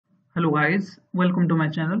Hello guys, welcome to my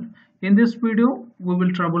channel. In this video, we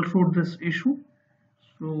will troubleshoot this issue.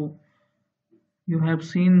 So you have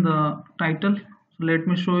seen the title. So let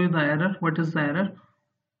me show you the error. What is the error?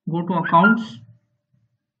 Go to accounts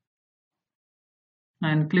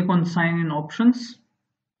and click on sign in options.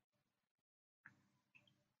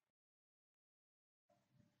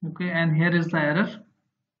 Okay, and here is the error.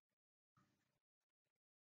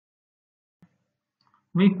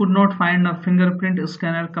 We could not find a fingerprint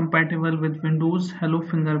scanner compatible with Windows Hello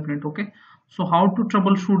Fingerprint. Okay, so how to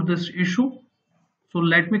troubleshoot this issue? So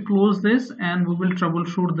let me close this and we will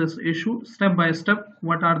troubleshoot this issue step by step.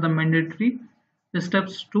 What are the mandatory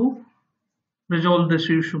steps to resolve this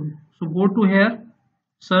issue? So go to here,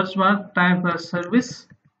 search bar, type as service,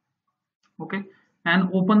 okay, and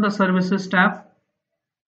open the services tab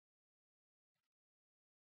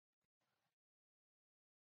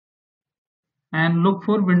and look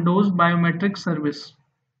for Windows Biometric service.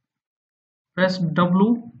 Press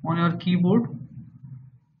W on your keyboard,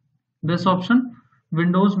 this option,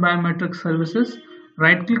 Windows Biometric services.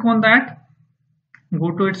 Right click on that,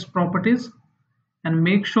 go to its properties and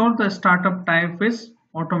make sure the startup type is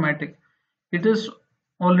automatic. It is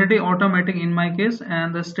already automatic in my case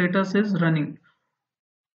and the status is running.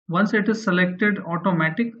 Once it is selected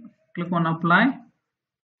automatic, click on apply,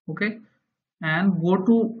 okay, and go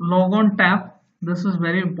to logon tab. This is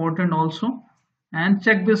very important also, and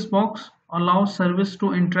check this box, allow service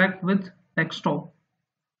to interact with desktop.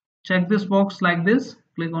 Check this box like this,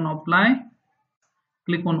 click on apply,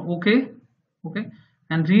 click on OK, okay,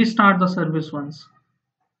 and restart the service once.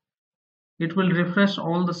 It will refresh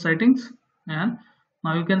all the settings, and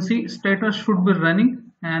now you can see status should be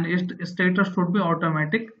running and its status should be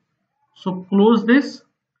automatic. So close this,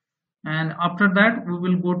 and after that we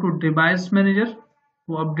will go to device manager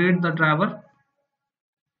to update the driver.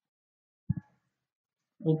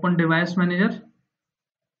 Open device manager,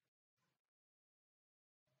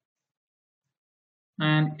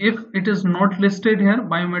 and if it is not listed here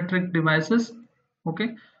biometric devices, okay,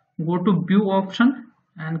 go to view option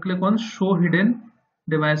and click on show hidden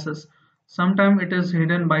devices. Sometimes it is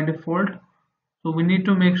hidden by default, so we need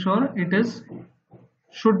to make sure it is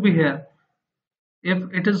should be here. If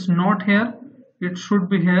it is not here, it should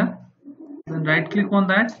be here. Then right click on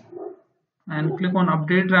that and click on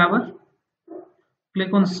update driver.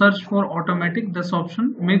 Click on search for automatic, this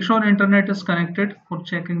option. Make sure internet is connected for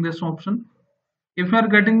checking this option. If you are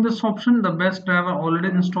getting this option, the best driver already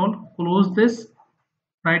installed. Close this,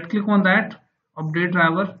 right click on that, update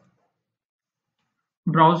driver.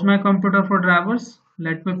 Browse my computer for drivers.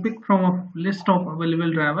 Let me pick from a list of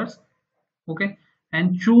available drivers, okay,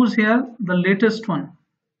 and choose here the latest one.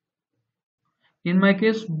 In my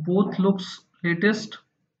case both looks latest,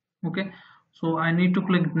 okay, so I need to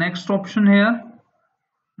click next option here,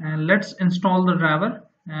 and let's install the driver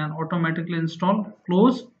and automatically install.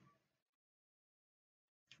 Close,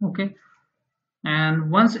 okay, and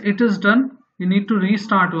once it is done you need to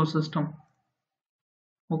restart your system,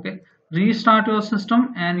 okay, restart your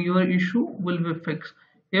system and your issue will be fixed.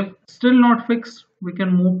 If still not fixed, we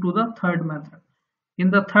can move to the third method. In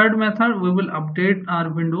the third method we will update our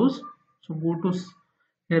Windows. So go to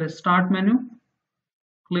here start menu,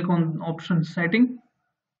 click on option setting,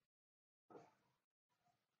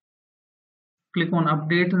 click on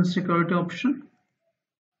update and security option,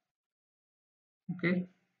 okay,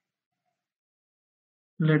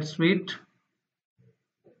 let's wait,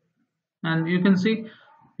 and you can see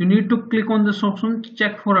you need to click on this option,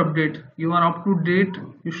 check for update. You are up to date,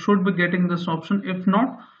 you should be getting this option. If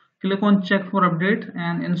not, click on check for update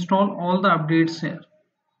and install all the updates here,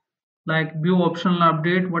 like view optional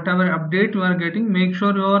update. Whatever update you are getting, make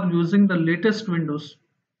sure you are using the latest Windows,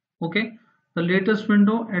 okay, the latest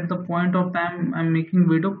window. At the point of time I'm making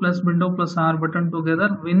video, plus window plus R button together,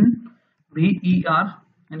 WinVer,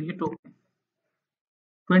 and hit OK.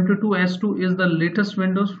 22S2 is the latest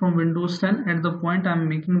Windows from Windows 10 at the point I'm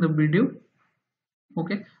making the video,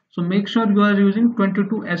 okay, so make sure you are using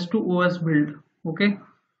 22S2 OS build, okay.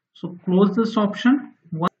 So close this option.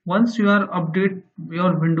 Once you are update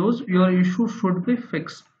your Windows, your issue should be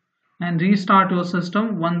fixed, and restart your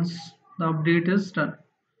system once the update is done.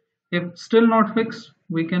 If still not fixed,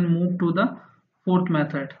 we can move to the fourth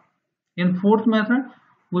method. In fourth method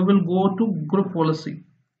we will go to group policy.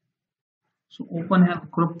 So open here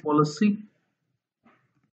group policy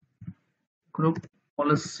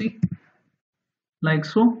like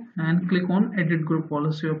so, and click on edit group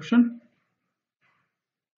policy option.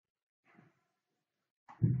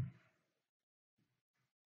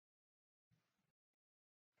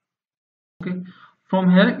 Okay, from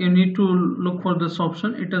here you need to look for this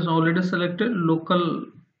option. It is already selected local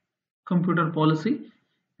computer policy,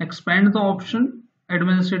 expand the option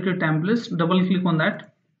administrative templates, double click on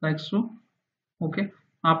that like so. Okay,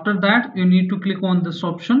 after that you need to click on this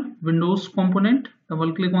option Windows component,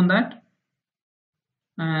 double click on that,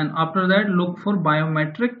 and after that look for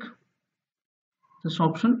biometric, this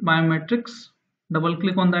option biometrics, double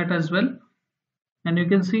click on that as well, and you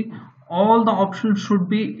can see all the options should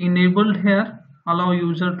be enabled here. Allow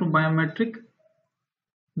user to biometric,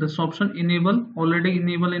 this option enable, already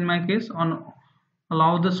enable in my case. On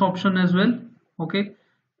allow this option as well. Okay,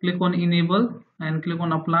 click on enable and click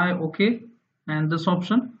on apply. Okay, and this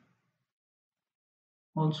option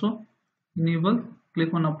also enable,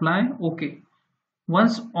 click on apply. Okay,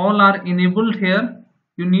 once all are enabled here,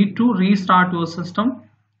 you need to restart your system,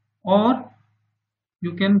 or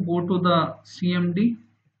you can go to the CMD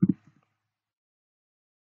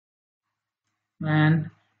and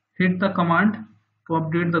hit the command to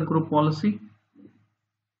update the group policy.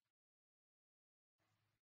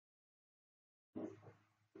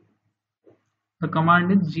 The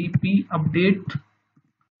command is gpudate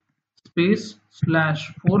space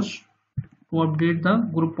 / force to update the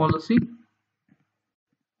group policy.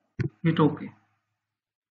 Hit OK.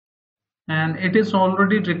 And it is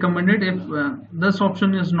already recommended, if this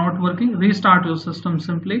option is not working, restart your system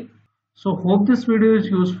simply. So hope this video is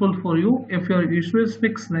useful for you. If your issue is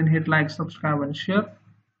fixed, then hit like, subscribe and share.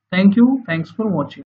 Thank you. Thanks for watching.